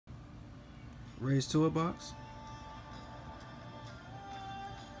RayzToyBox.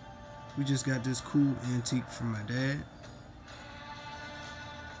 We just got this cool antique from my dad.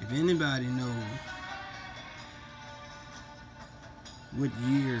 If anybody knows what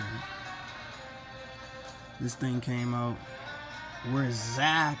year this thing came out, where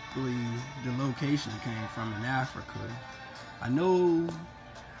exactly the location came from in Africa,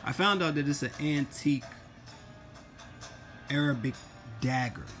 I found out that it's an antique Arabic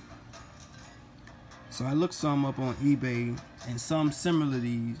dagger. So I looked some up on eBay, and some similar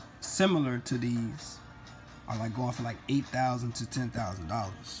to these are like going for like $8,000 to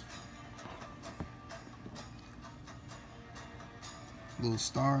 $10,000. Little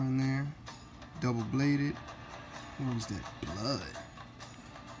star in there, double bladed. What was that? Blood.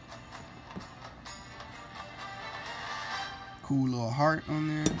 Cool little heart on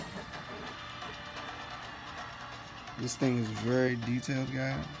there. This thing is very detailed,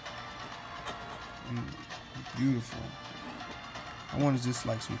 guys. Beautiful. I wanted just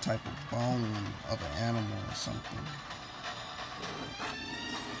like some type of bone of an animal or something.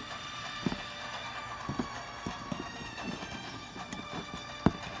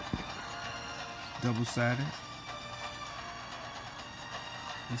 Double-sided.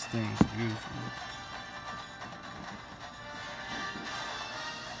 This thing's beautiful.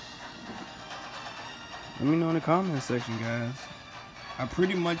 Let me know in the comment section, guys. I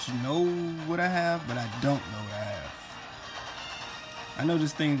pretty much know what I have, but I don't know what I have. I know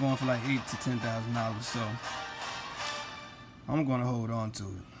this thing's going for like $8,000 to $10,000, so I'm gonna hold on to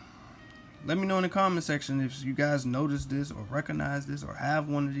it. Let me know in the comment section if you guys notice this or recognize this or have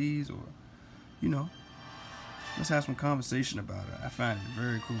one of these, or let's have some conversation about it. I find it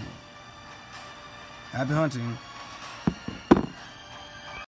very cool. Happy hunting.